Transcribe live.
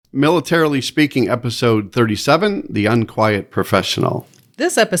Militarily Speaking, episode 37, The Unquiet Professional.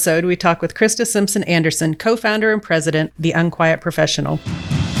 This episode, we talk with Krista Simpson Anderson, co-founder and president, The Unquiet Professional.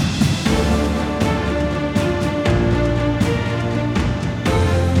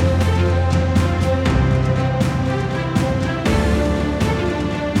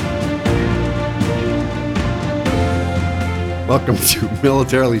 Welcome to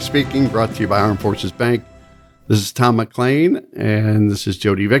Militarily Speaking, brought to you by Armed Forces Bank. This is Tom McLean, and this is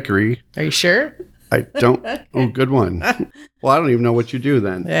Jody Vickery. Are you sure? I don't. Oh, good one. Well, I don't even know what you do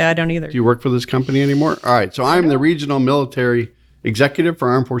then. Yeah, I don't either. Do you work for this company anymore? All right. So I'm the regional military executive for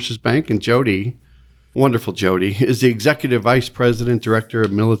Armed Forces Bank, and Jody, wonderful Jody, is the executive vice president, director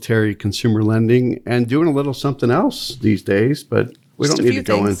of military consumer lending, and doing a little something else these days, but we don't need to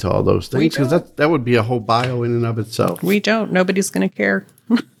go into all those things because that would be a whole bio in and of itself. We don't. Nobody's going to care.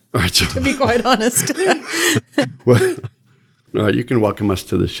 All right, so, to be quite honest. Well, all right, you can welcome us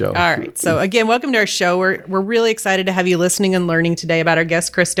to the show. All right. So again, welcome to our show. We're really excited to have you listening and learning today about our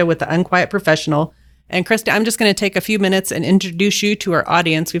guest, Krista, with The Unquiet Professional. And Krista, I'm just going to take a few minutes and introduce you to our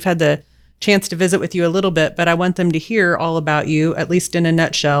audience. We've had the chance to visit with you a little bit, but I want them to hear all about you, at least in a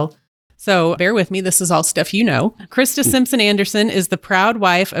nutshell. So bear with me. This is all stuff you know. Krista Simpson Anderson is the proud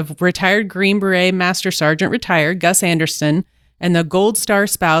wife of retired Green Beret Master Sergeant retired Gus Anderson and the Gold Star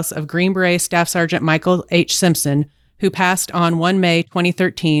spouse of Green Beret Staff Sergeant Michael H. Simpson, who passed on 1 May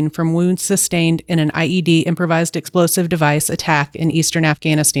 2013 from wounds sustained in an IED improvised explosive device attack in eastern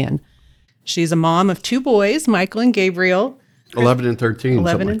Afghanistan. She's a mom of 2 boys, Michael and Gabriel. 11 and 13, 11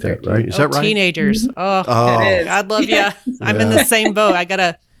 something and like 13. that, right? Is that right? Teenagers. Mm-hmm. Oh, God love you. I'm in the same boat. I got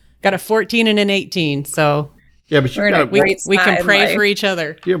a 14 and an 18. So yeah, but we can pray for each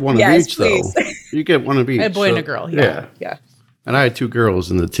other. You have one of each, though. You get one of each. A boy and a girl. Yeah. And I had 2 girls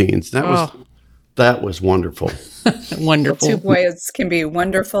in the teens. That was wonderful. Wonderful. 2 boys can be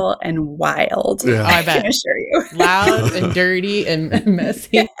wonderful and wild. Yeah. I bet. I can assure you. Loud and dirty and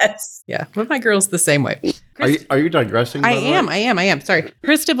messy. Yes. Yeah. But my girl's the same way. Are you digressing? I am. Sorry.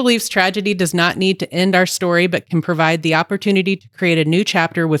 Krista believes tragedy does not need to end our story, but can provide the opportunity to create a new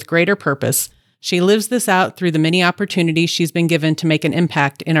chapter with greater purpose. She lives this out through the many opportunities she's been given to make an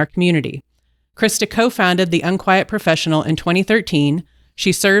impact in our community. Krista co-founded The Unquiet Professional in 2013.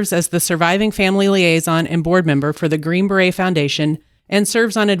 She serves as the surviving family liaison and board member for the Green Beret Foundation and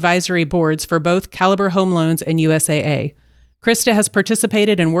serves on advisory boards for both Caliber Home Loans and USAA. Krista has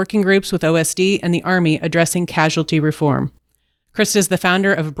participated in working groups with OSD and the Army addressing casualty reform. Krista is the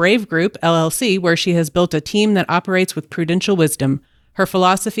founder of Brave Group, LLC, where she has built a team that operates with prudential wisdom. Her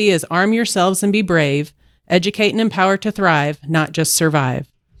philosophy is arm yourselves and be brave, educate and empower to thrive, not just survive.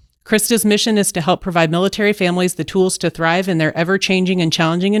 Krista's mission is to help provide military families the tools to thrive in their ever-changing and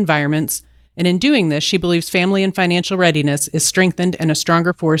challenging environments, and in doing this, she believes family and financial readiness is strengthened and a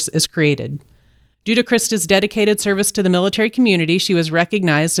stronger force is created. Due to Krista's dedicated service to the military community, she was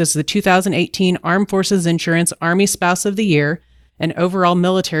recognized as the 2018 Armed Forces Insurance Army Spouse of the Year and Overall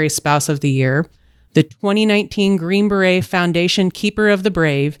Military Spouse of the Year, the 2019 Green Beret Foundation Keeper of the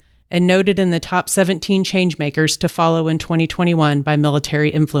Brave, and noted in the top 17 changemakers to follow in 2021 by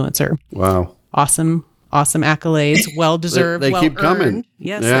Military Influencer. Wow. Awesome accolades. Well-deserved, they keep well-earned. coming.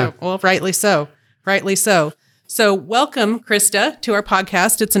 Yes, Yeah. well, rightly so. So welcome, Krista, to our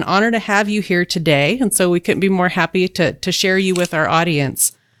podcast. It's an honor to have you here today, and so we couldn't be more happy to share you with our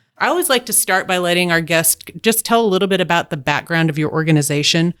audience. I always like to start by letting our guest just tell a little bit about the background of your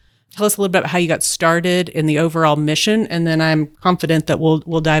organization. Tell us a little bit about how you got started in the overall mission, and then I'm confident that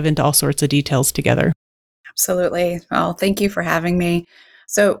we'll dive into all sorts of details together. Absolutely. Well, thank you for having me.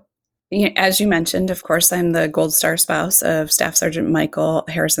 So, as you mentioned, of course, I'm the Gold Star spouse of Staff Sergeant Michael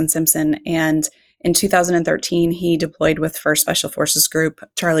Harrison Simpson, and in 2013, he deployed with 1st Special Forces Group,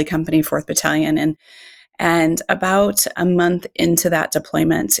 Charlie Company, 4th Battalion, and about a month into that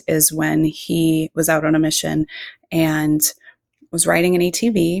deployment is when he was out on a mission and was riding an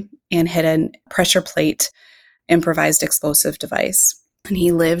ATV and hit a pressure plate improvised explosive device. And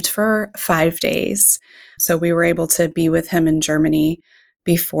he lived for 5 days. So we were able to be with him in Germany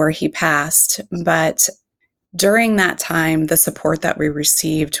before he passed. But during that time, the support that we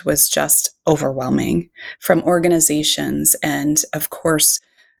received was just overwhelming from organizations and, of course,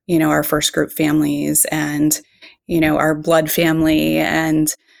 our first group families and, our blood family.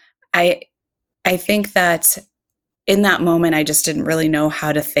 And I think that in that moment, I just didn't really know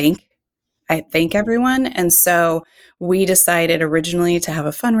how to thank everyone. And so we decided originally to have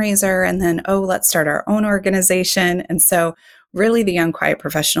a fundraiser and then, let's start our own organization. And so really the Unquiet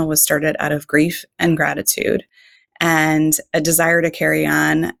Professional was started out of grief and gratitude and a desire to carry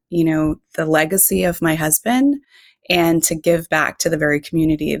on, the legacy of my husband and to give back to the very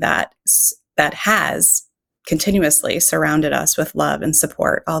community that has continuously surrounded us with love and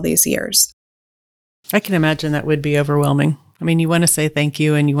support all these years. I can imagine that would be overwhelming. I mean, you want to say thank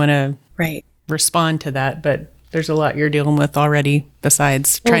you and you want to respond to that, but there's a lot you're dealing with already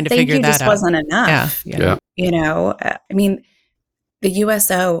besides trying to figure that out. Thank you just wasn't enough. Yeah. You know, I mean, the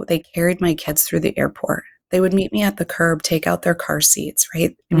USO, they carried my kids through the airport. They would meet me at the curb, take out their car seats,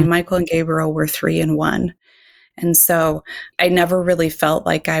 right? I mean, Michael and Gabriel were 3 and 1. And so I never really felt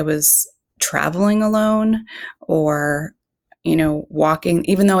like I was traveling alone or, you know, walking,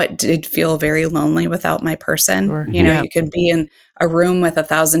 even though it did feel very lonely without my person. Sure. You know, you could be in a room with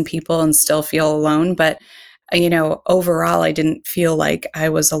 1,000 people and still feel alone. But, you know, overall, I didn't feel like I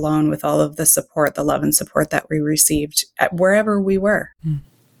was alone with all of the support, the love and support that we received at wherever we were.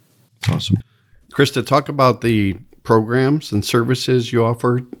 Awesome. Krista, talk about the programs and services you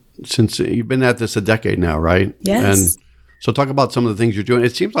offer since you've been at this a decade now, right? Yes. And so talk about some of the things you're doing.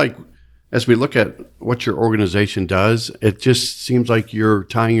 It seems like as we look at what your organization does, it just seems like you're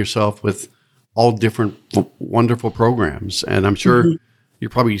tying yourself with all different wonderful programs. And I'm sure you're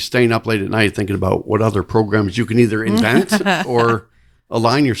probably staying up late at night thinking about what other programs you can either invent or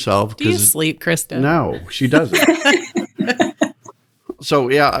align yourself. Do you sleep, Krista? No, she doesn't. So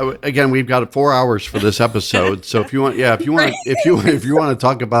again, we've got 4 hours for this episode. So if you want to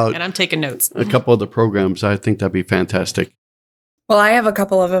talk about, and I'm taking notes, a couple of the programs, I think that'd be fantastic. Well, I have a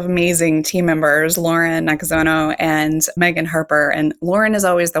couple of amazing team members, Lauren Nakazono and Megan Harper. And Lauren is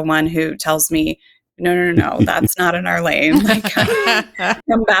always the one who tells me, no, that's not in our lane. Like,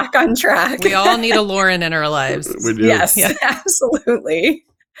 come back on track. We all need a Lauren in our lives. We do. Yes, absolutely.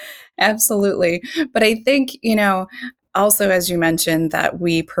 Absolutely. But I think, you know, also, as you mentioned, that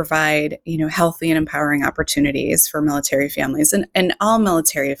we provide, you know, healthy and empowering opportunities for military families and all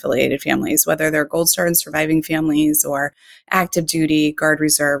military affiliated families, whether they're Gold Star and surviving families or active duty, Guard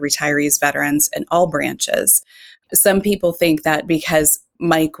Reserve, retirees, veterans, and all branches. Some people think that because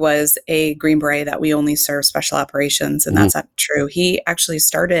Mike was a Green Beret that we only serve special operations, and that's not true. He actually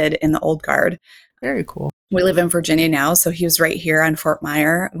started in the Old Guard. Very cool. We live in Virginia now, so he was right here on Fort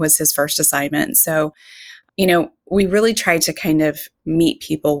Myer, was his first assignment. So, you know, we really try to kind of meet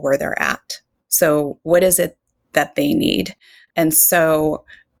people where they're at. So what is it that they need? And so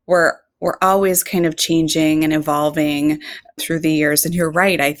we're always kind of changing and evolving through the years. And you're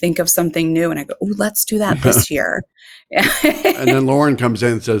right. I think of something new and I go, oh, let's do that this year. And then Lauren comes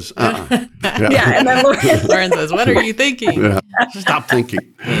in and says, Yeah. And then Lauren says, what are you thinking? Yeah. Stop thinking.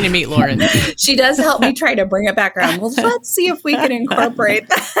 You need to meet Lauren. She does help me try to bring it back around. Well, let's see if we can incorporate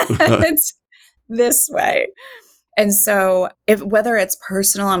that this way. And so whether it's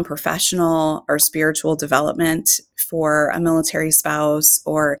personal and professional or spiritual development for a military spouse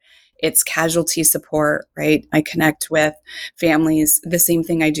or it's casualty support, right? I connect with families. The same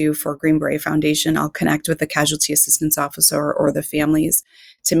thing I do for Green Beret Foundation. I'll connect with the casualty assistance officer or the families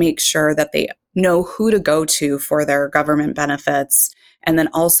to make sure that they know who to go to for their government benefits, and then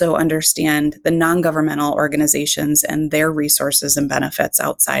also understand the non-governmental organizations and their resources and benefits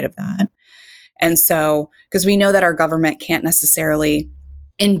outside of that. And so, because we know that our government can't necessarily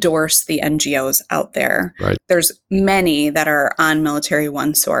endorse the NGOs out there. Right. There's many that are on Military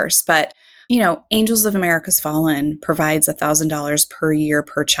One Source, but, you know, Angels of America's Fallen provides $1,000 per year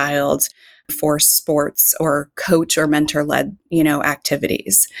per child for sports or coach or mentor-led, you know,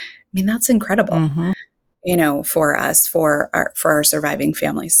 activities. I mean, that's incredible, you know, for us, for our surviving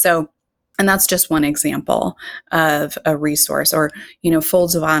families. So, and that's just one example of a resource, or, you know,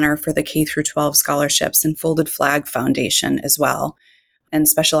 Folds of Honor for the K through 12 scholarships and Folded Flag Foundation as well, and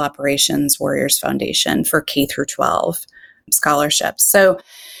Special Operations Warriors Foundation for K through 12 scholarships. So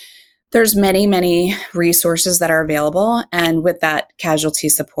there's many, many resources that are available. And with that casualty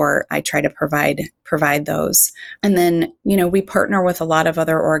support, I try to provide those. And then, you know, we partner with a lot of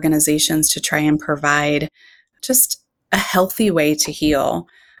other organizations to try and provide just a healthy way to heal.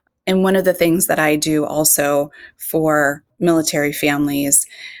 And one of the things that I do also for military families,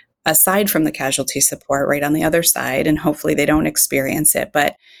 aside from the casualty support, right on the other side, and hopefully they don't experience it,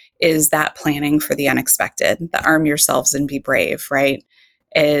 but is that planning for the unexpected, the arm yourselves and be brave, right?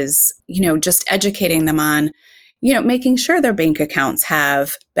 Is, you know, just educating them on, you know, making sure their bank accounts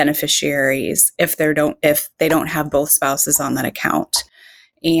have beneficiaries if they don't have both spouses on that account,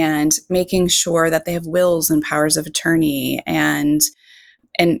 and making sure that they have wills and powers of attorney. And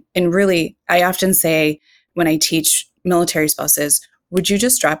really, I often say when I teach military spouses, would you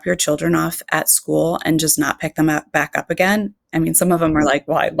just drop your children off at school and just not pick them back up again? I mean, some of them are like,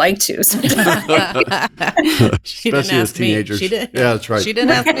 well, I'd like to. She didn't ask teenagers. Me. She did. Yeah, that's right. She didn't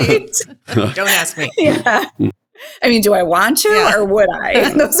ask me. Don't ask me. Yeah. I mean, do I want to or would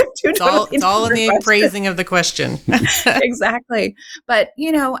I? Those are two it's all in the questions. phrasing of the question. Exactly. But,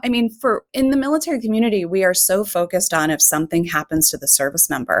 I mean, in the military community, we are so focused on if something happens to the service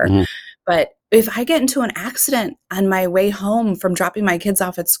member. Mhm. But if I get into an accident on my way home from dropping my kids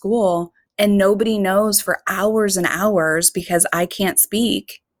off at school and nobody knows for hours and hours because I can't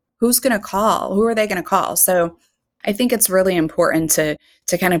speak, who's going to call? Who are they going to call? So I think it's really important to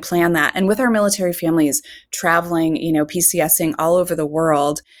kind of plan that. And with our military families traveling, PCSing all over the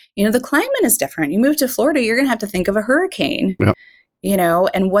world, the climate is different. You move to Florida, you're going to have to think of a hurricane. Yep.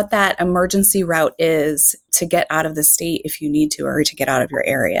 And what that emergency route is to get out of the state if you need to, or to get out of your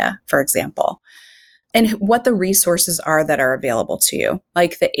area, for example. And what the resources are that are available to you,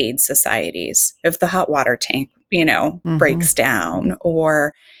 like the aid societies, if the hot water tank, breaks down,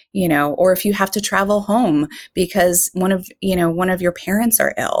 or if you have to travel home because one of your parents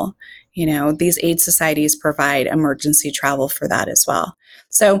are ill, these aid societies provide emergency travel for that as well.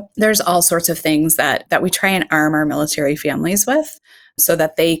 So there's all sorts of things that we try and arm our military families with so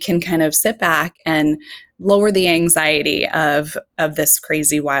that they can kind of sit back and lower the anxiety of this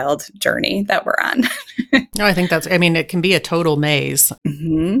crazy, wild journey that we're on. No, I think it can be a total maze.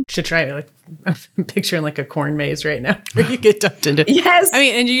 Mm-hmm. Should try I'm picturing like a corn maze right now where you get dumped into. Yes.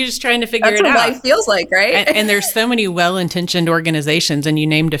 And you're just trying to figure That's it what out. life feels like, right? And there's so many well-intentioned organizations, and you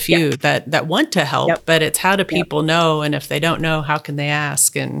named a few that want to help, but it's how do people know? And if they don't know, how can they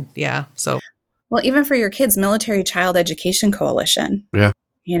ask? And so. Well, even for your kids, Military Child Education Coalition. Yeah.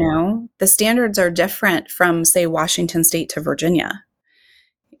 The standards are different from, say, Washington State to Virginia.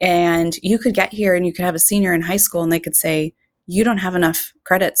 And you could get here and you could have a senior in high school and they could say, you don't have enough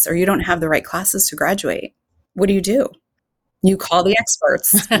credits or you don't have the right classes to graduate. What do? You call the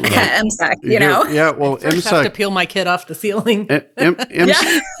experts at MSEC, Yeah, well, I have to MSEC, peel my kid off the ceiling.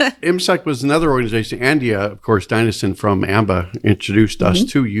 MSEC was another organization. Andia, of course, Dynaston from AMBA introduced us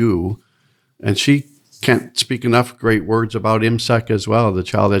to you, and she can't speak enough great words about MSEC as well, the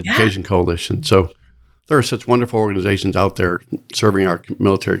Child Education Coalition. So there are such wonderful organizations out there serving our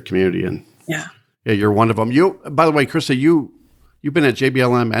military community, and you're one of them. By the way, Krista, you've been at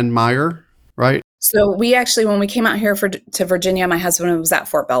JBLM and Meyer, right? So we actually, when we came out here to Virginia, my husband was at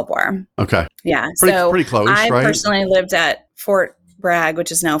Fort Belvoir. Okay. Yeah. Pretty close, I right? personally lived at Fort Bragg,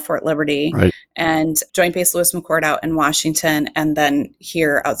 which is now Fort Liberty, right, and Joint Base Lewis McChord out in Washington, and then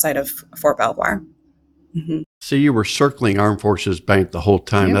here outside of Fort Belvoir. Mm-hmm. So you were circling Armed Forces Bank the whole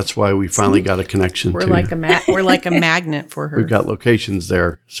time. Yep. That's why we finally got a connection. We're like a magnet for her. We've got locations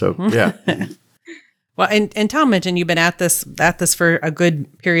there. So yeah. Well, and Tom mentioned you've been at this for a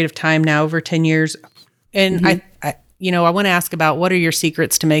good period of time now, over 10 years. And I want to ask about what are your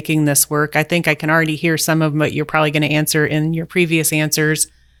secrets to making this work? I think I can already hear some of what you're probably going to answer in your previous answers.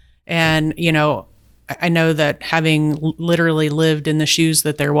 And, I know that having literally lived in the shoes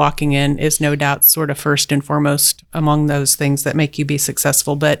that they're walking in is no doubt sort of first and foremost among those things that make you be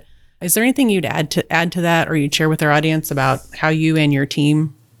successful. But is there anything you'd add to that, or you'd share with our audience about how you and your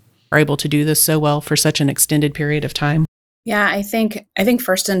team are able to do this so well for such an extended period of time? Yeah, I think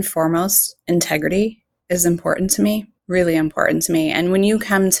first and foremost, integrity is important to me, really important to me. And when you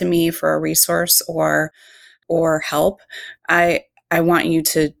come to me for a resource or help, I want you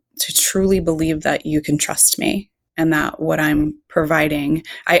to truly believe that you can trust me and that what I'm providing,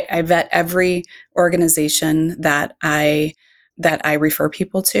 I vet every organization that I refer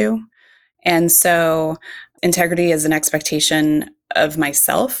people to. And so integrity is an expectation of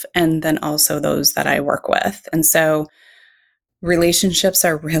myself and then also those that I work with. And so relationships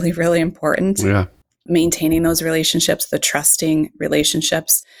are really, really important. Yeah. Maintaining those relationships, the trusting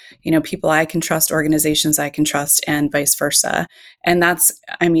relationships, people I can trust, organizations I can trust, and vice versa. And that's,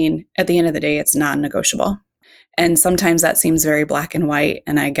 at the end of the day, it's non-negotiable. And sometimes that seems very black and white.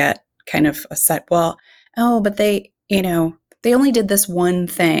 And I get kind of upset. Well, but they only did this one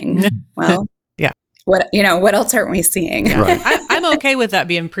thing. Well, yeah. What else aren't we seeing? Yeah. Right. I'm okay with that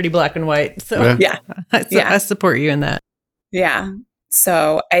being pretty black and white. So I support you in that. Yeah.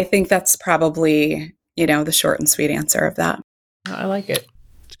 So I think that's probably, the short and sweet answer of that. I like it.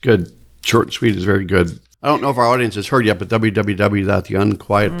 It's good. Short and sweet is very good. I don't know if our audience has heard yet, but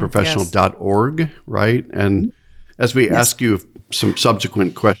www.theunquietprofessional.org, right? And as we ask you some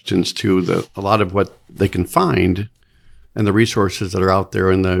subsequent questions to a lot of what they can find and the resources that are out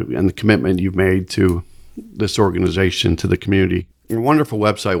there and the commitment you've made to this organization, to the community. A wonderful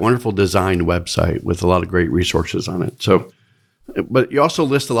website, wonderful designed website with a lot of great resources on it. So, but you also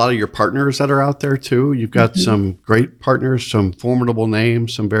list a lot of your partners that are out there too. You've got some great partners, some formidable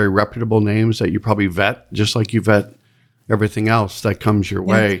names, some very reputable names that you probably vet, just like you vet everything else that comes your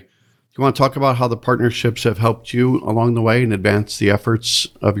way. you want to talk about how the partnerships have helped you along the way and advance the efforts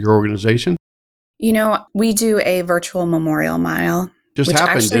of your organization? We do a virtual memorial mile. Just which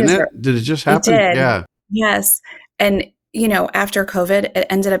happened, actually didn't is it? Did it just It happen? did. Yeah. Yes. And, after COVID, it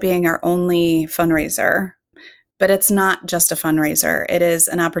ended up being our only fundraiser. But it's not just a fundraiser. It is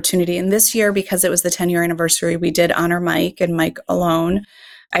an opportunity. And this year, because it was the 10-year anniversary, we did honor Mike and Mike alone.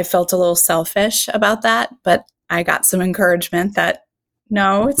 I felt a little selfish about that, but I got some encouragement that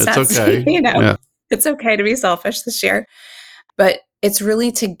no, it's It's not, okay. Yeah. it's okay to be selfish this year. But it's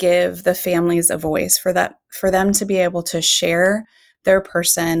really to give the families a voice for them to be able to share their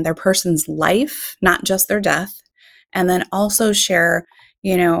person's life, not just their death, and then also share,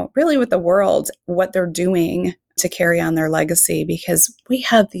 really with the world what they're doing to carry on their legacy, because we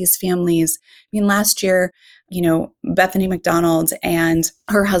have these families. I mean, last year, Bethany McDonald and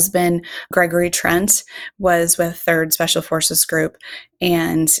her husband, Gregory Trent, was with 3rd Special Forces Group,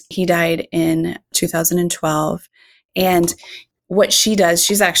 and he died in 2012. And what she does,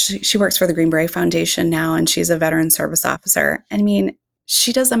 she works for the Green Beret Foundation now, and she's a veteran service officer. I mean,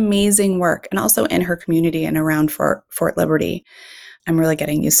 she does amazing work, and also in her community and around Fort Liberty. I'm really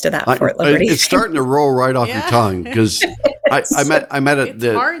getting used to that Fort Liberty. It's starting to roll right off your tongue, because I met at It's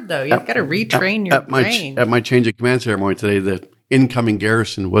hard though. You've got to retrain your brain. At my change of command ceremony today, the incoming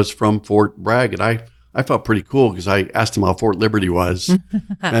garrison was from Fort Bragg, and I felt pretty cool because I asked him how Fort Liberty was,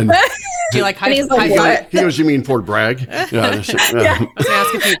 and Do you like high what? He goes, "You mean Fort Bragg?" Yeah. I was gonna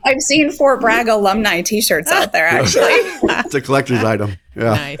ask if you I've seen Fort Bragg alumni T-shirts out there, actually. It's a collector's item.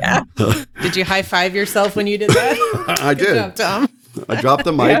 Yeah. Nice. Yeah. Did you high five yourself when you did that? I did. Good job, Tom. I dropped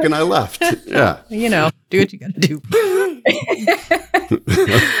the mic and I left. Yeah. Do what you got to do.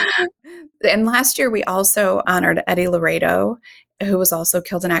 And last year, we also honored Eddie Laredo, who was also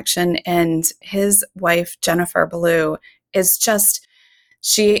killed in action. And his wife, Jennifer Ballou, is just,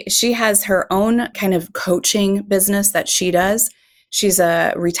 she has her own kind of coaching business that she does. She's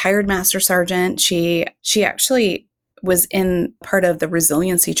a retired master sergeant. She actually was in part of the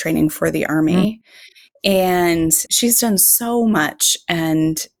resiliency training for the Army. And she's done so much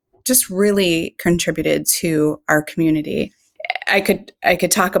and just really contributed to our community. I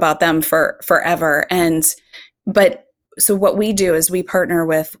could talk about them for forever. But so what we do is we partner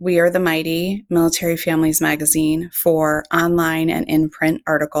with We Are the Mighty Military Families magazine for online and in-print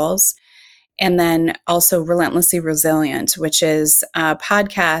articles. And then also Relentlessly Resilient, which is a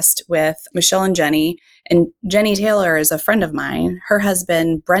podcast with Michelle and Jenny. And Jenny Taylor is a friend of mine. Her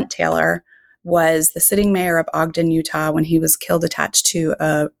husband, Brent Taylor, was the sitting mayor of Ogden, Utah, when he was killed attached to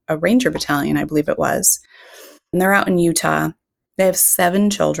a Ranger battalion, I believe it was. And they're out in Utah. They have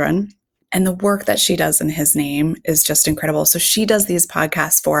 7 children. And the work that she does in his name is just incredible. So she does these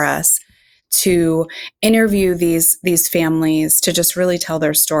podcasts for us to interview these families, to just really tell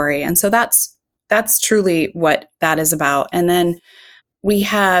their story. And so that's truly what that is about. And then we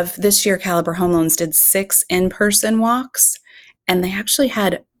have this year, Caliber Home Loans did 6 in-person walks, and they actually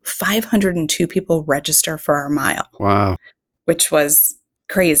had 502 people register for our mile. Wow. Which was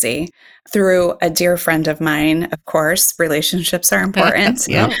crazy. Through a dear friend of mine, of course, relationships are important.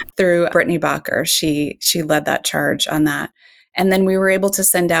 Yeah. Through Brittany Bacher, she led that charge on that. And then we were able to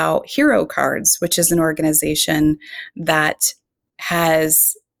send out Hero Cards, which is an organization that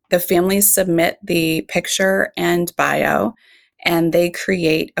has the families submit the picture and bio, and they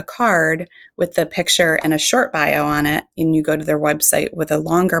create a card with the picture and a short bio on it. And you go to their website with a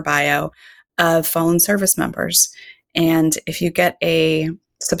longer bio of fallen service members. And if you get a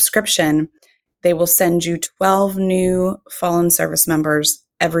subscription, they will send you 12 new fallen service members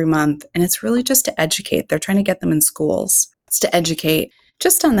every month. And it's really just to educate. They're trying to get them in schools. It's to educate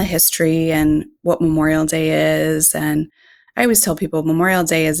just on the history and what Memorial Day is. And I always tell people Memorial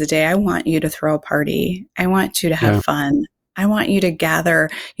Day is a day I want you to throw a party. I want you to have fun. I want you to gather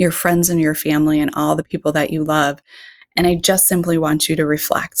your friends and your family and all the people that you love. And I just simply want you to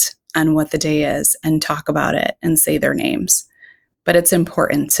reflect on what the day is and talk about it and say their names. But it's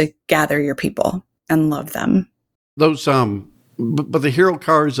important to gather your people and love them. Those, but the hero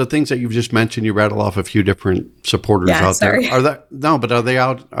cards, the things that you've just mentioned, you rattle off a few different supporters out there. But are they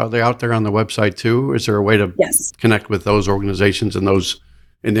out there on the website too? Is there a way to connect with those organizations and those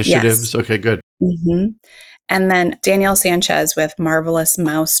initiatives? Yes. Okay, good. Mm-hmm. And then Danielle Sanchez with Marvelous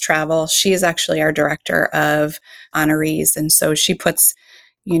Mouse Travel. She is actually our director of honorees. And so she puts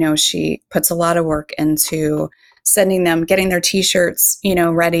a lot of work into sending them, getting their T-shirts,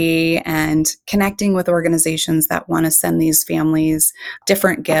 ready, and connecting with organizations that want to send these families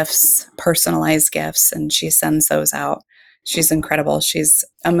different gifts, personalized gifts, and she sends those out. She's incredible. She's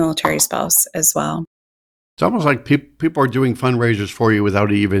a military spouse as well. It's almost like people are doing fundraisers for you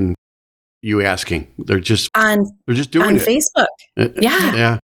without even you asking. They're just on doing it. Facebook. Yeah.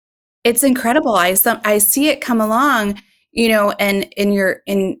 Yeah. It's incredible. I see it come along,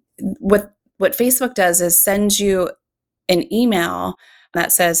 and what Facebook does is send you an email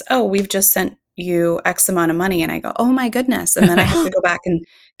that says, "Oh, we've just sent you X amount of money." And I go, "Oh my goodness." And then I have to go back and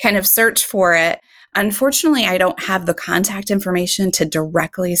kind of search for it. Unfortunately, I don't have the contact information to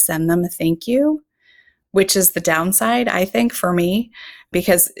directly send them a thank you, which is the downside, I think, for me,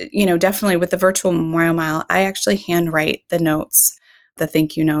 because, definitely with the virtual Memorial Mile, I actually handwrite the notes, the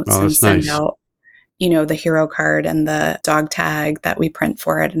thank you notes, and send out, the hero card and the dog tag that we print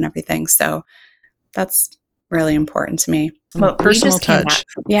for it and everything. So that's really important to me. But personal touch.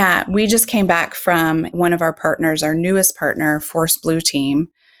 We just came back from one of our partners, our newest partner, Force Blue Team,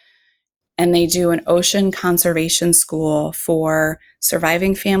 and they do an ocean conservation school for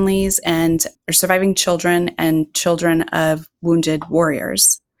surviving families or surviving children and children of wounded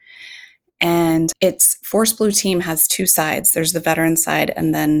warriors. And it's Force Blue Team has two sides. There's the veteran side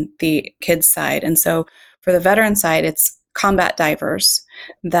and then the kids side. And so for the veteran side, it's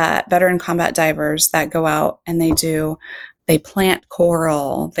veteran combat divers that go out and they plant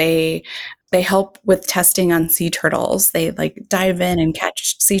coral. They help with testing on sea turtles. They dive in and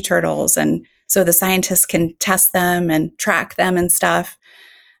catch sea turtles. And so the scientists can test them and track them and stuff.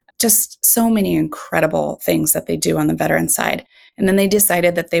 Just so many incredible things that they do on the veteran side. And then they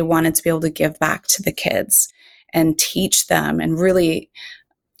decided that they wanted to be able to give back to the kids and teach them and really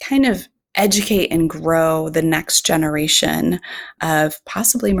kind of educate and grow the next generation of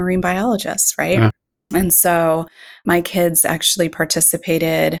possibly marine biologists, right? Yeah. And so my kids actually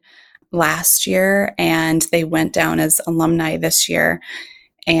participated last year and they went down as alumni this year.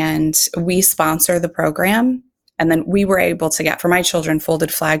 And we sponsor the program. And then we were able to get, for my children,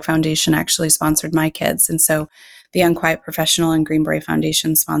 Folded Flag Foundation actually sponsored my kids. And so the Unquiet Professional and Green Beret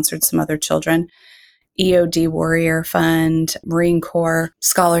Foundation sponsored some other children. EOD Warrior Fund, Marine Corps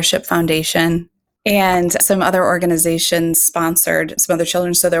Scholarship Foundation, and some other organizations sponsored some other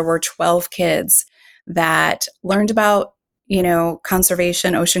children. So there were 12 kids that learned about,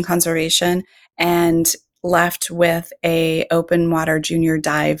 conservation, ocean conservation, and left with a open water junior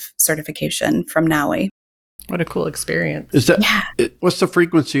dive certification from NAUI. What a cool experience. Is that, what's the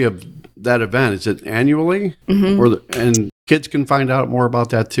frequency of that event? Is it annually? Mm-hmm. And kids can find out more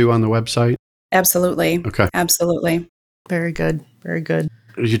about that too on the website? Absolutely. Okay. Absolutely. Very good. Very good.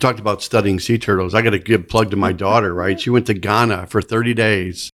 As you talked about studying sea turtles, I got to give a plug to my daughter, right? She went to Ghana for 30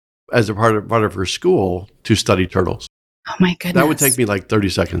 days as a part of her school to study turtles. Oh my goodness. That would take me 30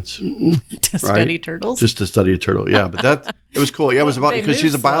 seconds. To study turtles? Just to study a turtle. Yeah, but it was cool. Yeah, it was about, because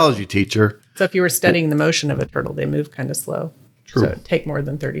she's a biology teacher. So if you were studying the motion of a turtle, they move kind of slow. True. So it'd take more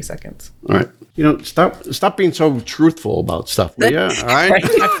than 30 seconds. All right. Stop being so truthful about stuff. Yeah. All right.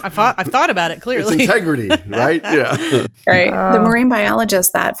 I've thought about it clearly. It's integrity, right? Yeah. Right. The marine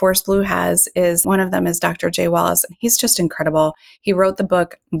biologist that Force Blue has is, one of them is Dr. Jay Wallace. He's just incredible. He wrote the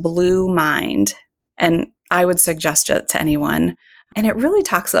book Blue Mind, and I would suggest it to anyone. And it really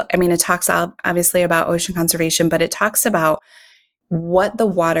talks obviously about ocean conservation, but it talks about what the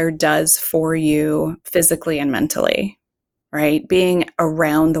water does for you physically and mentally, right? Being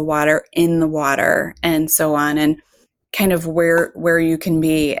around the water, in the water, and so on, and kind of where you can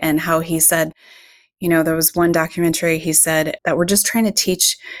be. And how he said, there was one documentary, he said that we're just trying to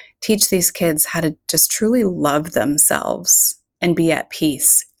teach these kids how to just truly love themselves and be at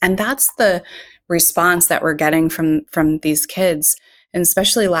peace. And that's the response that we're getting from these kids. And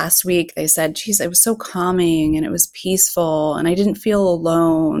especially last week, they said, geez, it was so calming and it was peaceful and I didn't feel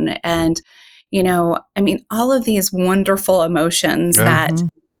alone. And, all of these wonderful emotions that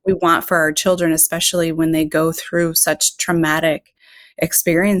we want for our children, especially when they go through such traumatic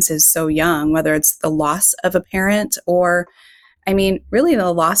experiences so young, whether it's the loss of a parent or, really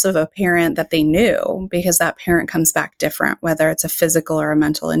the loss of a parent that they knew, because that parent comes back different, whether it's a physical or a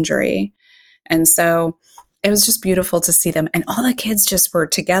mental injury. And so it was just beautiful to see them. And all the kids just were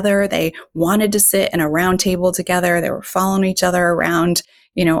together. They wanted to sit in a round table together. They were following each other around,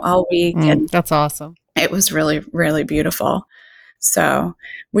 all week. And that's awesome. It was really, really beautiful. So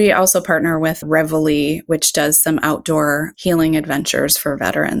we also partner with Reveille, which does some outdoor healing adventures for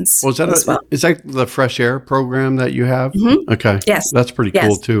veterans. Is that the Fresh Air program that you have? Mm-hmm. Okay. Yes. That's pretty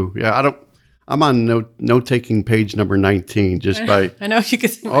cool too. Yeah. I'm on note-taking page number 19, just by I know you can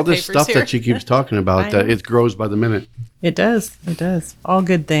see all this stuff here that she keeps talking about, that it grows by the minute. It does. All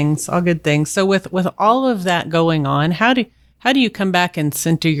good things. So with all of that going on, how do you come back and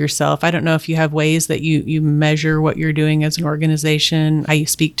center yourself? I don't know if you have ways that you measure what you're doing as an organization, how you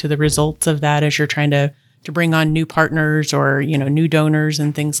speak to the results of that as you're trying to bring on new partners or, new donors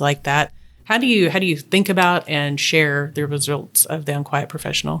and things like that. How do you think about and share the results of the Unquiet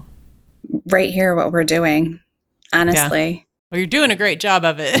Professional? Right here, what we're doing, honestly. Well, you're doing a great job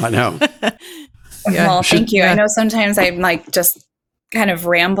of it. I know. Yeah. Well, thank you. Yeah. I know sometimes I'm like just kind of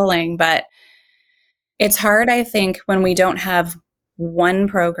rambling, but it's hard, I think, when we don't have one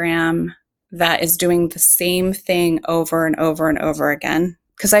program that is doing the same thing over and over and over again.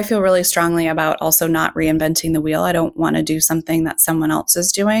 Because I feel really strongly about also not reinventing the wheel. I don't want to do something that someone else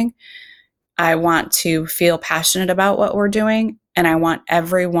is doing. I want to feel passionate about what we're doing. And I want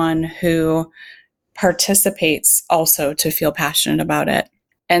everyone who participates also to feel passionate about it.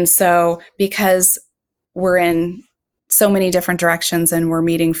 And so, because we're in so many different directions and we're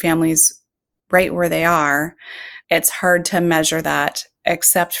meeting families right where they are, it's hard to measure that,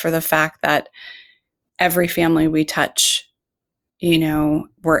 except for the fact that every family we touch,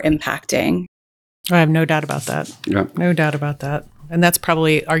 we're impacting. I have no doubt about that. Yeah. No doubt about that. And that's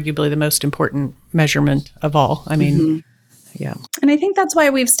probably arguably the most important measurement of all. I mean, yeah. And I think that's why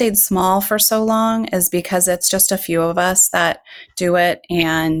we've stayed small for so long, is because it's just a few of us that do it.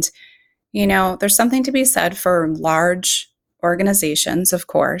 And, there's something to be said for large organizations, of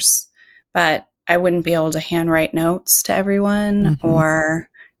course, but I wouldn't be able to handwrite notes to everyone or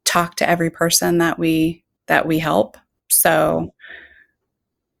talk to every person that we help. So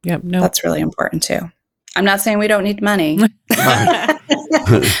that's really important too. I'm not saying we don't need money.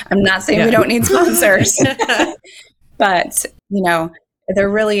 I'm not saying we don't need sponsors. But, there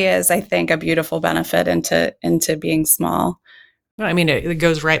really is, I think, a beautiful benefit into being small. Well, I mean, it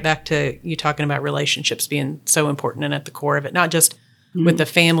goes right back to you talking about relationships being so important and at the core of it, not just with the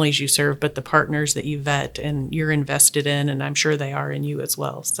families you serve, but the partners that you vet and you're invested in, and I'm sure they are in you as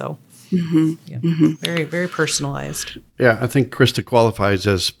well. So very, very personalized. Yeah, I think Krista qualifies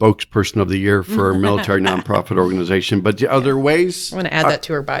as spokesperson of the year for a military nonprofit organization. But are there ways? I'm going to add that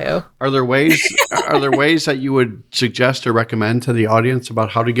to her bio. Are there ways that you would suggest or recommend to the audience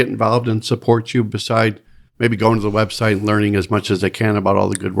about how to get involved and support you, beside maybe going to the website and learning as much as they can about all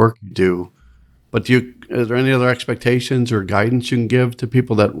the good work you do? But is there any other expectations or guidance you can give to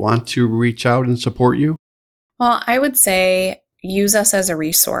people that want to reach out and support you? Well, I would say use us as a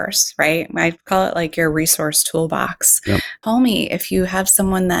resource, right? I call it like your resource toolbox. Yep. Call me if you have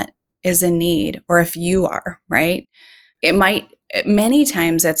someone that is in need, or if you are, right? Many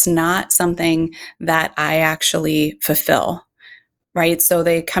times it's not something that I actually fulfill, right? So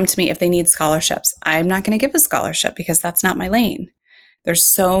they come to me if they need scholarships. I'm not going to give a scholarship because that's not my lane. There's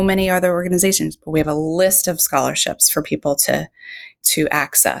so many other organizations, but we have a list of scholarships for people to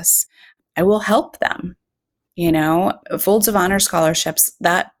access. I will help them. Folds of Honor scholarships,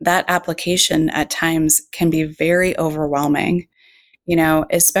 that application at times can be very overwhelming,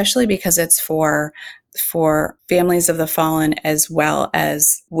 especially because it's for families of the fallen as well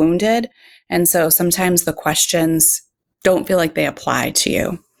as wounded. And so sometimes the questions don't feel like they apply to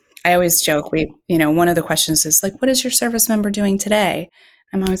you. I always joke, one of the questions is like, what is your service member doing today?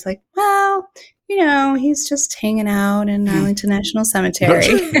 I'm always like, well, he's just hanging out in Arlington National Cemetery.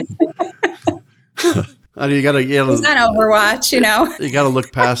 You gotta he's on Overwatch, You got to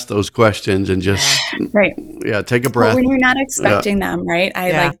look past those questions and just take a breath. But when you're not expecting them, right?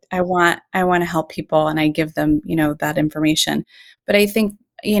 I want to help people, and I give them, that information. But I think,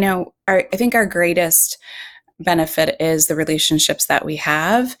 our greatest benefit is the relationships that we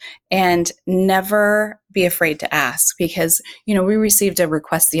have, and never be afraid to ask, because, we received a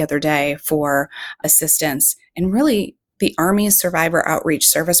request the other day for assistance, and really the Army's Survivor Outreach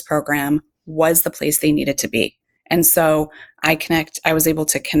Service Program was the place they needed to be. And so I was able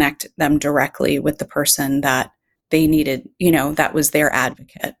to connect them directly with the person that they needed, that was their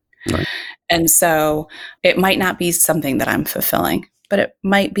advocate. Right. And so it might not be something that I'm fulfilling, but it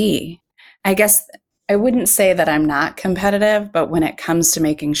might be. I guess I wouldn't say that I'm not competitive, but when it comes to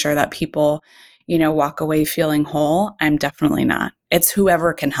making sure that people, walk away feeling whole, I'm definitely not. It's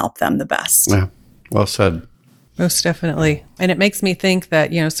whoever can help them the best. Yeah. Well said. Most definitely. And it makes me think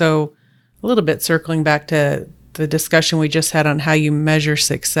that, so a little bit circling back to the discussion we just had on how you measure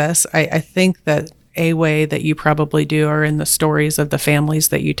success, I think that a way that you probably do are in the stories of the families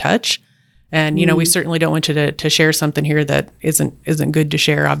that you touch. And, we certainly don't want you to share something here that isn't good to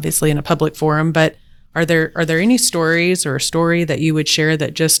share, obviously, in a public forum. But are there any stories or a story that you would share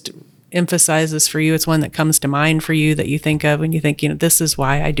that just emphasizes for you? It's one that comes to mind for you that you think of when you think, this is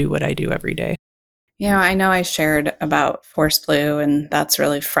why I do what I do every day. I know I shared about Force Blue, and that's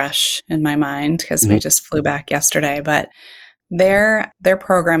really fresh in my mind because we just flew back yesterday. But their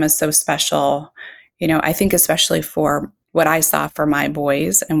program is so special. I think especially for what I saw for my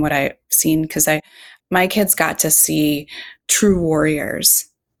boys and what I've seen, because my kids got to see true warriors,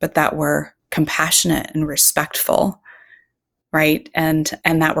 but that were compassionate and respectful, right? And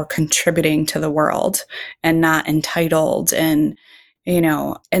that were contributing to the world and not entitled and,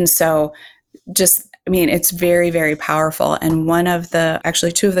 and so just, it's very, very powerful. And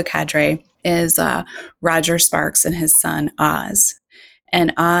two of the cadre is Roger Sparks and his son, Oz.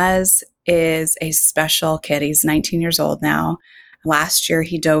 And Oz is a special kid. He's 19 years old now. Last year,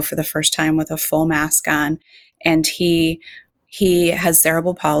 he dove for the first time with a full mask on, and he has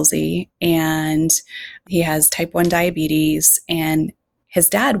cerebral palsy, and he has type 1 diabetes, and his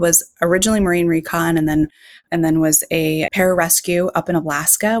dad was originally Marine Recon and then was a pararescue up in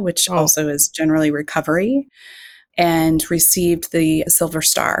Alaska, which also is generally recovery, and received the Silver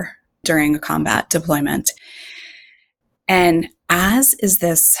Star during a combat deployment. And Oz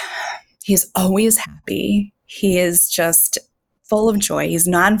he's always happy. He is just full of joy. He's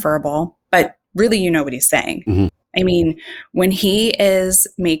nonverbal, but really you know what he's saying. Mm-hmm. When he is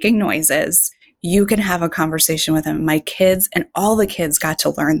making noises, you can have a conversation with him. My kids and all the kids got to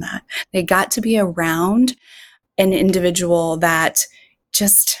learn that. They got to be around an individual that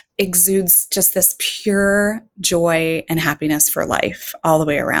just exudes just this pure joy and happiness for life all the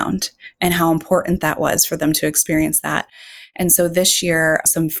way around, and how important that was for them to experience that. And so this year,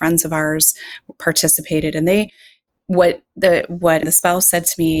 some friends of ours participated, and what the spouse said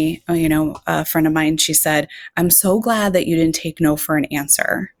to me, a friend of mine, she said, "I'm so glad that you didn't take no for an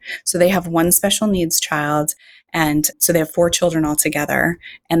answer." So they have one special needs child, and so they have 4 children altogether,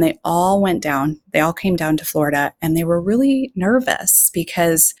 and they all came down to Florida, and they were really nervous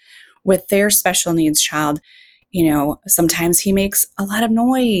because with their special needs child, sometimes he makes a lot of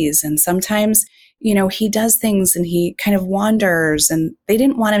noise, and sometimes, he does things and he kind of wanders, and they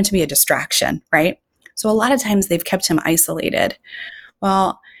didn't want him to be a distraction, right? So a lot of times they've kept him isolated.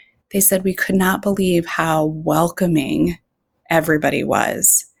 Well, they said we could not believe how welcoming everybody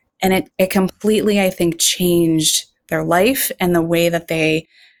was. And it completely, I think, changed their life and the way that they're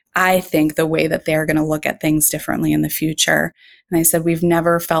going to look at things differently in the future. And I said, we've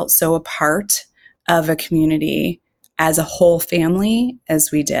never felt so a part of a community as a whole family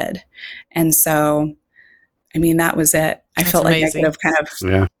as we did. And so, that was it. I felt amazing. Like I could have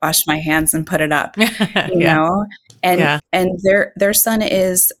kind of washed my hands and put it up, you know? And their son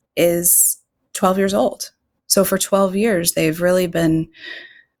is 12 years old. So for 12 years, they've really been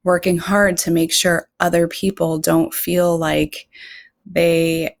working hard to make sure other people don't feel like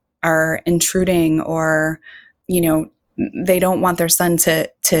they are intruding, or, they don't want their son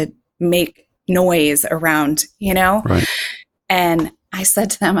to make noise around, Right. And I said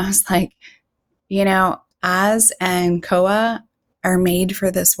to them, I was like, Oz and Koa are made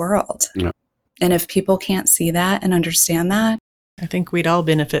for this world. Yeah. And if people can't see that and understand that, I think we'd all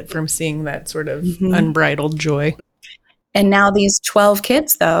benefit from seeing that sort of unbridled joy. And now these 12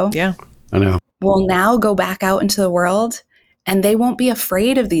 kids, though, I know, will now go back out into the world, and they won't be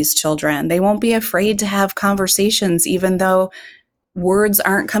afraid of these children. They won't be afraid to have conversations, even though words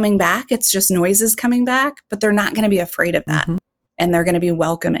aren't coming back. It's just noises coming back, but they're not going to be afraid of that. Mm-hmm. And they're going to be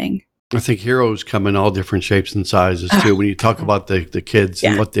welcoming. I think heroes come in all different shapes and sizes too. When you talk about the kids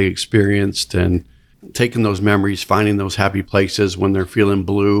and what they experienced, and taking those memories, finding those happy places when they're feeling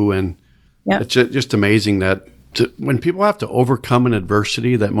blue. And it's just amazing that when people have to overcome an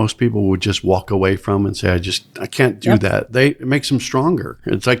adversity that most people would just walk away from and say, I can't do that. It makes them stronger.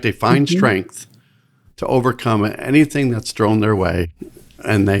 It's like they find strength to overcome anything that's thrown their way,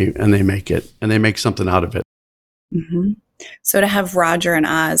 and they make it, and they make something out of it. Mm-hmm. So to have Roger and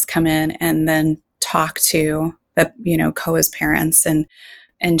Oz come in and then talk to Koa's parents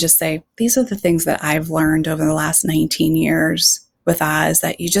and just say, these are the things that I've learned over the last 19 years with Oz,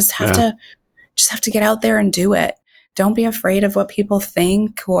 that you just have to get out there and do it. Don't be afraid of what people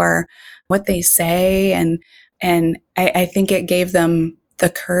think or what they say. And I think it gave them the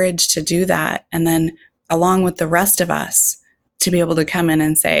courage to do that. And then along with the rest of us to be able to come in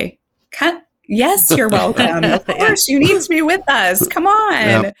and say, yes, you're welcome. Of course, you need to be with us. Come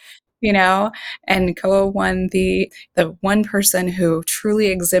on. And Koa won the one person who truly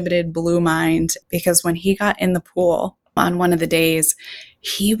exhibited blue mind, because when he got in the pool on one of the days,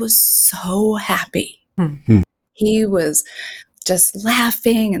 he was so happy. Mm-hmm. He was just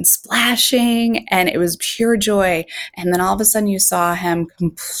laughing and splashing, and it was pure joy. And then all of a sudden you saw him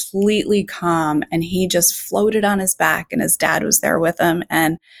completely calm, and he just floated on his back, and his dad was there with him.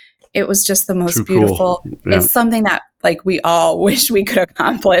 And it was just the most beautiful. Cool. Yeah. It's something that we all wish we could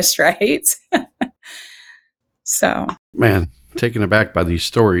accomplish, right? So, man, taken aback by these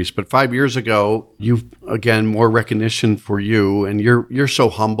stories. But 5 years ago, you've again more recognition for you, and you're so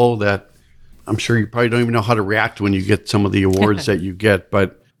humble that I'm sure you probably don't even know how to react when you get some of the awards that you get.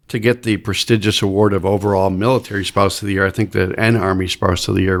 But to get the prestigious award of overall military spouse of the year, I think and Army spouse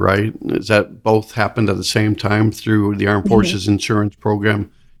of the year, right? Is that both happened at the same time through the Armed Forces Insurance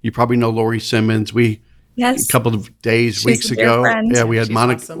Program? You probably know Lori Simmons. A Yes. couple of days, She's weeks a dear ago. friend. Yeah, we had She's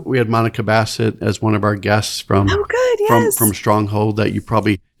Monica. awesome. We had Monica Bassett as one of our guests from Oh, good. Yes. from Stronghold. That you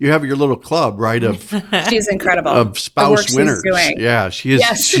have your little club, right? Of She's incredible. of The spouse work she's winners. doing. Yeah, she is.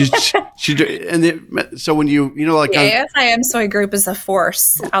 Yes. So when like The ASIM Soy group is a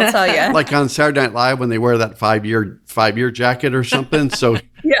force, I'll tell you. like on Saturday Night Live when they wear that 5-year jacket or something. So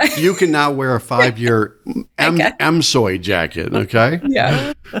Yeah. you can now wear a 5-year MSOY jacket. Okay.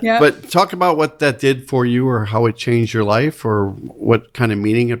 Yeah. Yeah. But talk about what that did for you, or how it changed your life, or what kind of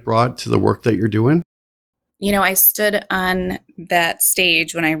meaning it brought to the work that you're doing. I stood on that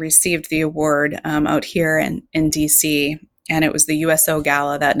stage when I received the award out here in DC, and it was the USO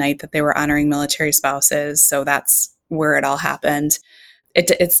gala that night that they were honoring military spouses. So that's where it all happened.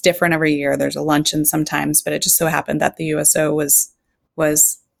 It's different every year. There's a luncheon sometimes, but it just so happened that the USO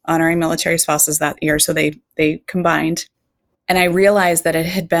was honoring military spouses that year. So they combined. And I realized that it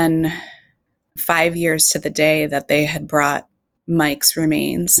had been 5 years to the day that they had brought Mike's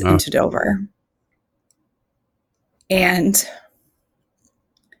remains into Dover. And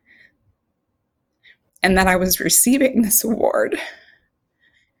that I was receiving this award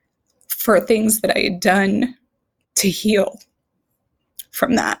for things that I had done to heal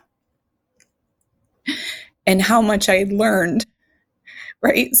from that. And how much I had learned,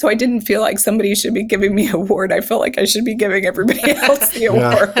 right? So I didn't feel like somebody should be giving me an award. I felt like I should be giving everybody else the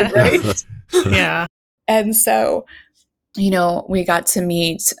award, right? Yeah. And so, we got to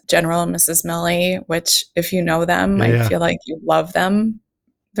meet General and Mrs. Milley, which if you know them, I feel like you love them.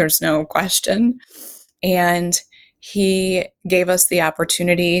 There's no question. And he gave us the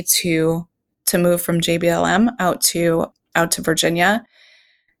opportunity to move from JBLM out to Virginia.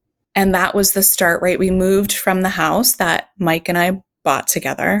 And that was the start, right? We moved from the house that Mike and I bought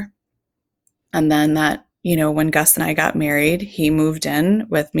together. And then when Gus and I got married, he moved in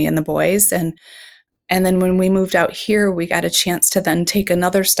with me and the boys. And then when we moved out here, we got a chance to then take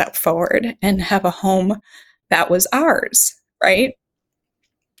another step forward and have a home that was ours, right?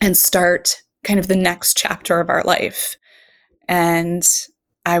 And start kind of the next chapter of our life. And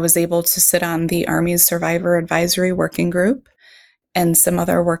I was able to sit on the Army's Survivor Advisory Working Group and some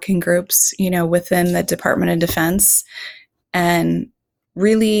other working groups, within the Department of Defense, and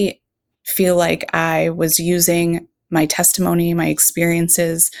really feel like I was using my testimony, my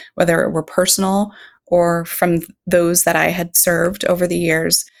experiences, whether it were personal or from those that I had served over the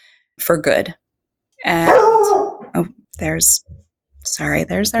years, for good. And there's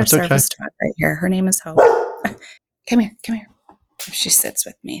our service dog right here. Her name is Hope. Come here. If she sits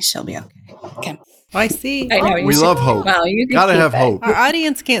with me, she'll be okay. Come. I see. I know We love Hope. Well, you Gotta have Hope. Our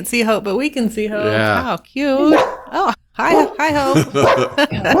audience can't see Hope, but we can see Hope. Yeah. How cute. Oh, hi, Hope.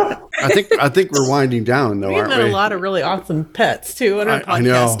 I think we're winding down though, We've aren't met we? a lot of really awesome pets too on our I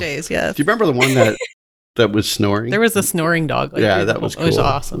know. podcast days. Yes. Do you remember the one that was snoring? There was a snoring dog. That was cool. It was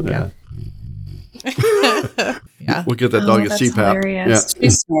awesome. Yeah. Yeah. We'll get that dog a that's CPAP. hilarious. She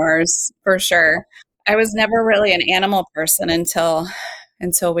snores for sure. I was never really an animal person until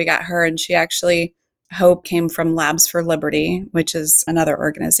we got her, and she actually, Hope came from Labs for Liberty, which is another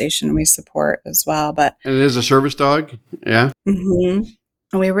organization we support as well. But And it is a service dog. Yeah. mm-hmm.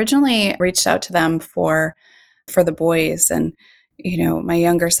 And we originally reached out to them for the boys, and my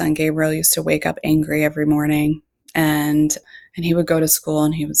younger son Gabriel used to wake up angry every morning, and he would go to school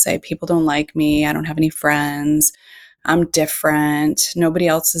and he would say, "People don't like me. I don't have any friends. I'm different. Nobody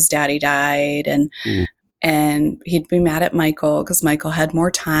else's daddy died." And he'd be mad at Michael because Michael had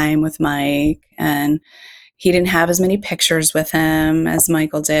more time with Mike, and he didn't have as many pictures with him as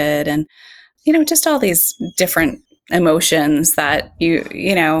Michael did. And, just all these different emotions that you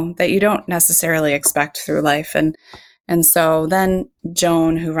don't necessarily expect through life. And so then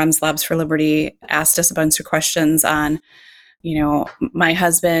Joan, who runs Labs for Liberty, asked us a bunch of questions on, my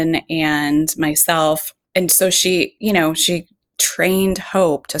husband and myself. And so she trained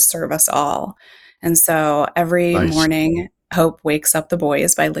Hope to serve us all. And so every morning, Hope wakes up the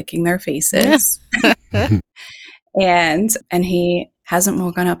boys by licking their faces. and he hasn't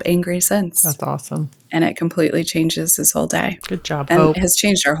woken up angry since. That's awesome. And it completely changes his whole day. Good job, And Hope. has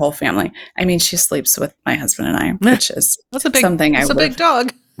changed our whole family. I mean, she sleeps with my husband and I, which is something I That's a big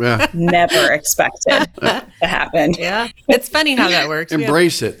dog. Yeah. never expected to happen. Yeah. It's funny how that works.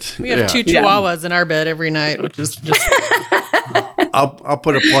 Embrace it. We have two chihuahuas in our bed every night, which is just I'll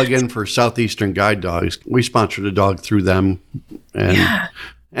put a plug in for Southeastern Guide Dogs. We sponsored a dog through them, and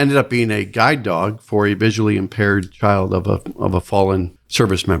ended up being a guide dog for a visually impaired child of a fallen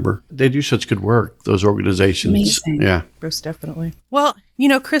service member. They do such good work, those organizations. Amazing. Yeah. Most definitely. Well,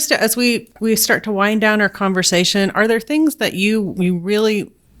 Krista, as we start to wind down our conversation, are there things that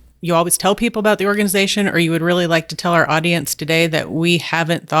you always tell people about the organization, or you would really like to tell our audience today that we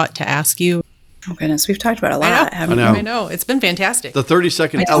haven't thought to ask you? Oh, goodness. We've talked about a lot, haven't we? I know. It's been fantastic. The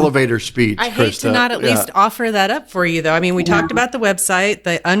 30-second elevator speech, I hate Krista. to not at least offer that up for you, though. I mean, we talked about the website,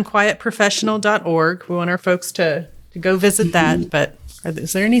 the unquietprofessional.org. We want our folks to go visit that. But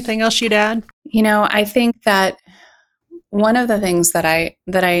is there anything else you'd add? I think that one of the things that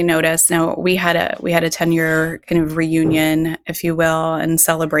I noticed, now we had a 10-year kind of reunion, if you will, and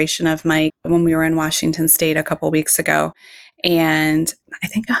celebration of Mike when we were in Washington State a couple weeks ago. And I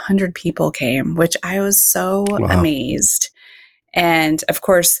think 100 people came, which I was so amazed. And of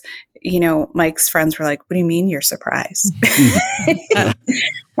course, Mike's friends were like, "What do you mean you're surprised?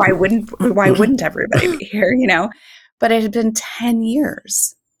 Why wouldn't everybody be here?" But it had been 10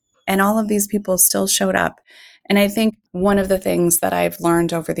 years and all of these people still showed up. And I think one of the things that I've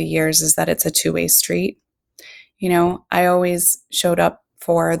learned over the years is that it's a two-way street. I always showed up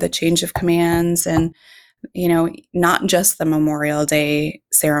for the change of commands and not just the Memorial Day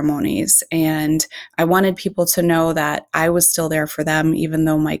ceremonies. And I wanted people to know that I was still there for them, even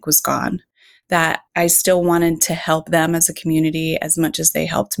though Mike was gone, that I still wanted to help them as a community as much as they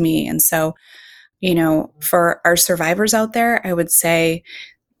helped me. And so, for our survivors out there, I would say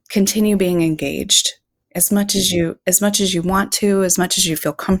continue being engaged as much as you want to, as much as you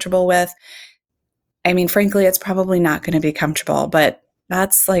feel comfortable with. I mean, frankly, it's probably not going to be comfortable, but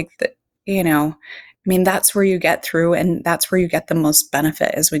that's like that's where you get through, and that's where you get the most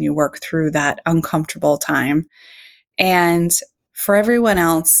benefit, is when you work through that uncomfortable time. And for everyone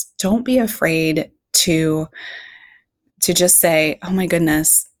else, don't be afraid to just say, "Oh my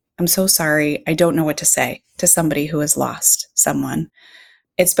goodness, I'm so sorry. I don't know what to say," to somebody who has lost someone.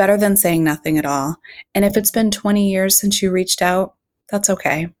 It's better than saying nothing at all. And if it's been 20 years since you reached out, that's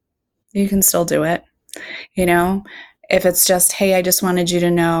okay. You can still do it. If it's just, "Hey, I just wanted you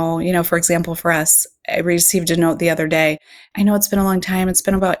to know," for example, for us, I received a note the other day. "I know it's been a long time. It's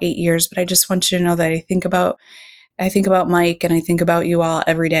been about 8 years, but I just want you to know that I think about Mike and I think about you all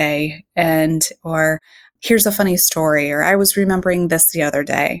every day." Or "Here's a funny story," or "I was remembering this the other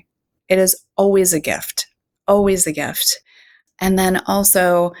day." It is always a gift, always a gift. And then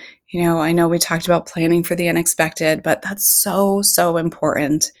also, I know we talked about planning for the unexpected, but that's so, so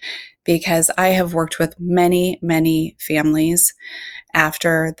important, because I have worked with many, many families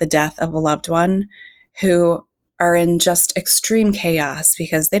after the death of a loved one who are in just extreme chaos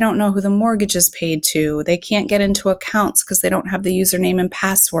because they don't know who the mortgage is paid to. They can't get into accounts because they don't have the username and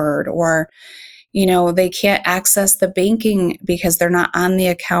password, or, they can't access the banking because they're not on the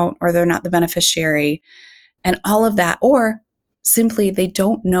account or they're not the beneficiary, and all of that. Or simply they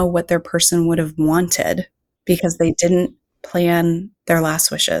don't know what their person would have wanted because they didn't plan their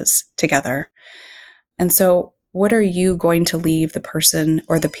last wishes together. And so what are you going to leave the person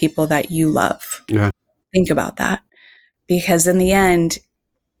or the people that you love? Yeah. Think about that, because in the end,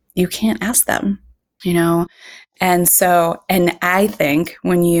 you can't ask them, And so, and I think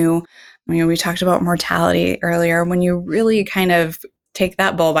when we talked about mortality earlier, when you really kind of take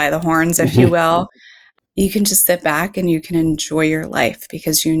that bull by the horns, if you will, you can just sit back and you can enjoy your life,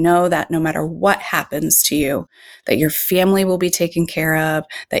 because you know that no matter what happens to you, that your family will be taken care of,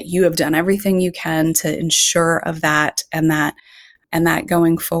 that you have done everything you can to ensure of that, and that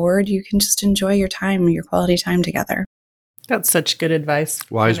going forward, you can just enjoy your time, your quality time together. That's such good advice.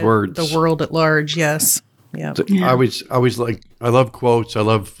 Wise words. The world at large, yes. Yeah. I love quotes. I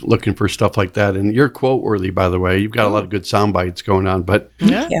love looking for stuff like that. And you're quote worthy, by the way. You've got a lot of good sound bites going on. But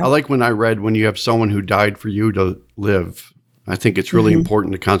Yeah. I like when I read, when you have someone who died for you to live, I think it's really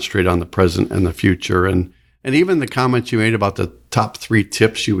important to concentrate on the present and the future. And even the comments you made about the top 3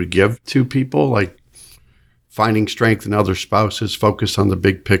 tips you would give to people, like finding strength in other spouses, focus on the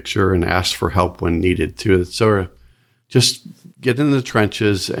big picture, and ask for help when needed too. It's sort of just get in the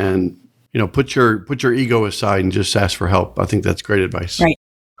trenches and put your ego aside and just ask for help. I think that's great advice.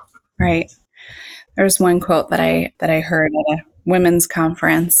 Right. There's one quote that I heard at a women's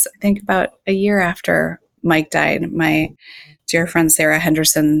conference, I think about a year after Mike died. My dear friend Sarah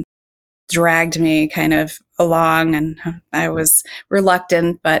Henderson dragged me kind of along, and I was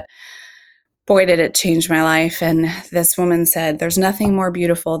reluctant, but boy, did it change my life. And this woman said, "There's nothing more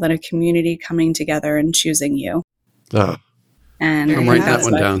beautiful than a community coming together and choosing you." And I'm writing that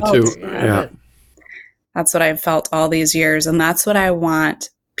one down too. Yeah. That's what I've felt all these years. And that's what I want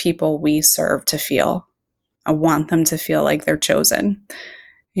people we serve to feel. I want them to feel like they're chosen.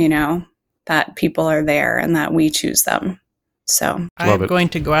 that people are there and that we choose them. So I'm going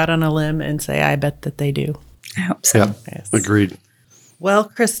to go out on a limb and say I bet that they do. I hope so. Yeah, Yes. agreed. Well,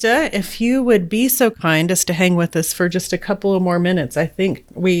 Krista, if you would be so kind as to hang with us for just a couple of more minutes. I think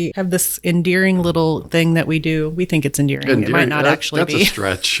we have this endearing little thing that we do. We think it's endearing. It might not actually that's be. That's a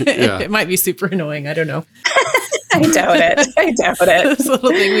stretch. Yeah. It might be super annoying. I don't know. I doubt it. This little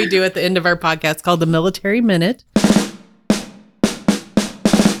thing we do at the end of our podcast called the Military Minute.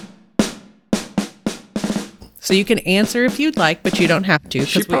 So you can answer if you'd like, but you don't have to.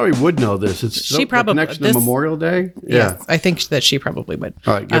 She probably would know this. It's she probably connection to Memorial Day. Yeah. Yes, I think that she probably would.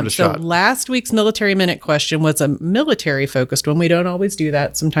 All right, give it a shot. So last week's Military Minute question was a military-focused one. We don't always do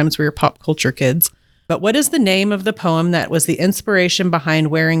that. Sometimes we're pop culture kids. But what is the name of the poem that was the inspiration behind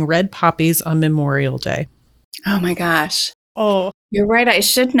wearing red poppies on Memorial Day? Oh my gosh. Oh, you're right. I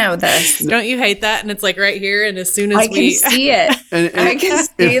should know this. Don't you hate that? And it's like right here. And as soon as I can see it. I can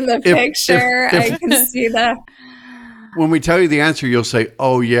see the picture. I can see the. When we tell you the answer, you'll say,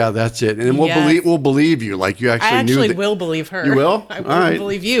 "Oh yeah, that's it," and then we'll believe you. Like you actually knew. Will believe her. You will? I wouldn't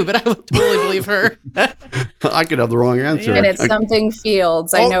believe you, but I would totally believe her. I could have the wrong answer. And it's something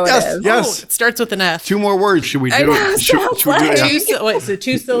Fields. I know yes, it is. Yes, it starts with an F. 2 more words. Should we do I know, it? Should we do it? Wait, so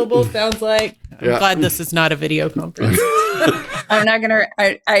 2 syllables sounds like. I'm glad this is not a video conference. I'm not gonna.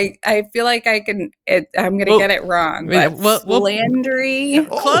 I feel like I can. I'm gonna get it wrong. But Flandry.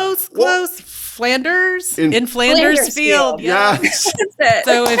 Close. Flanders in Flanders Field. Yes.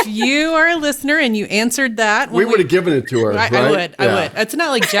 So if you are a listener and you answered that, we would have given it to her. I would. It's not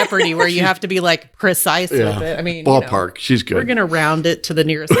like Jeopardy where you have to be like precise with it. I mean, ballpark. She's good. We're gonna round it to the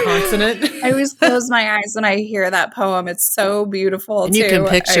nearest consonant. I always close my eyes when I hear that poem. It's so beautiful. And you can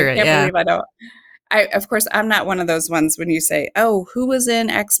picture it. I can't believe I don't. Of course, I'm not one of those ones when you say, "Oh, who was in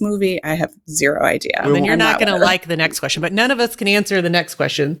X movie?" I have zero idea. Then you're not going to like the next question. But none of us can answer the next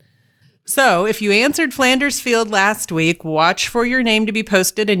question. So if you answered Flanders Field last week, watch for your name to be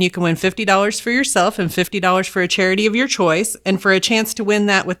posted and you can win $50 for yourself and $50 for a charity of your choice. And for a chance to win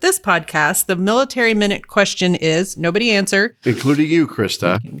that with this podcast, the Military Minute question is, nobody answer. Including you,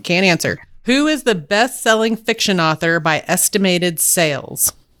 Krista. Can't answer. Who is the best-selling fiction author by estimated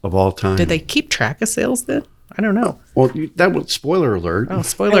sales? Of all time. Did they keep track of sales then? I don't know. Well, that was spoiler alert. Oh,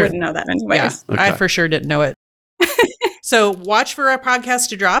 spoiler. I wouldn't know that anyways. Yeah, okay. I for sure didn't know it. So watch for our podcast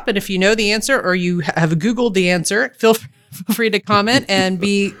to drop. And if you know the answer or you have Googled the answer, feel free to comment and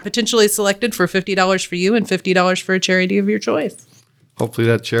be potentially selected for $50 for you and $50 for a charity of your choice. Hopefully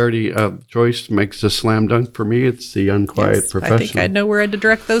that charity of choice makes a slam dunk for me. It's the Unquiet Professional. I think I know where to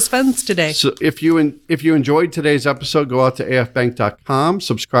direct those funds today. So if you enjoyed today's episode, go out to afbank.com,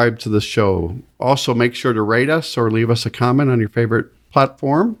 subscribe to the show. Also, make sure to rate us or leave us a comment on your favorite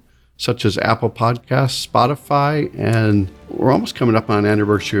platform, such as Apple Podcasts, Spotify, and we're almost coming up on an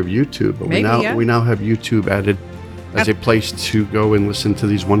anniversary of YouTube. But we now have YouTube added as a place to go and listen to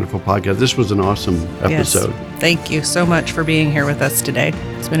these wonderful podcasts. This was an awesome episode. Yes. Thank you so much for being here with us today.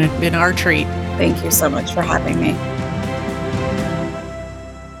 It's been our treat. Thank you so much for having me.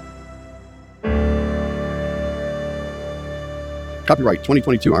 Copyright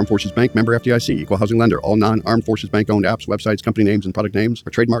 2022 Armed Forces Bank, member FDIC, equal housing lender. All non-Armed Forces Bank owned apps, websites, company names, and product names are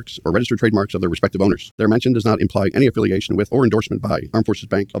trademarks or registered trademarks of their respective owners. Their mention does not imply any affiliation with or endorsement by Armed Forces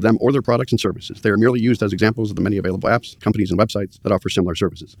Bank of them or their products and services. They are merely used as examples of the many available apps, companies, and websites that offer similar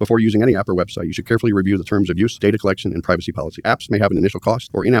services. Before using any app or website, you should carefully review the terms of use, data collection, and privacy policy. Apps may have an initial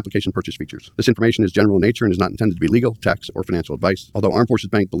cost or in-application purchase features. This information is general in nature and is not intended to be legal, tax, or financial advice. Although Armed Forces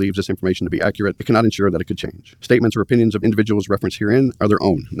Bank believes this information to be accurate, it cannot ensure that it could change. Statements or opinions of individuals referenced herein are their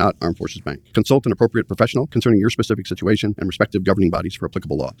own, not Armed Forces Bank. Consult an appropriate professional concerning your specific situation and respective governing bodies for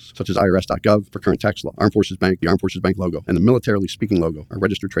applicable laws, such as IRS.gov for current tax law. Armed Forces Bank, the Armed Forces Bank logo, and the militarily speaking logo are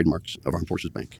registered trademarks of Armed Forces Bank.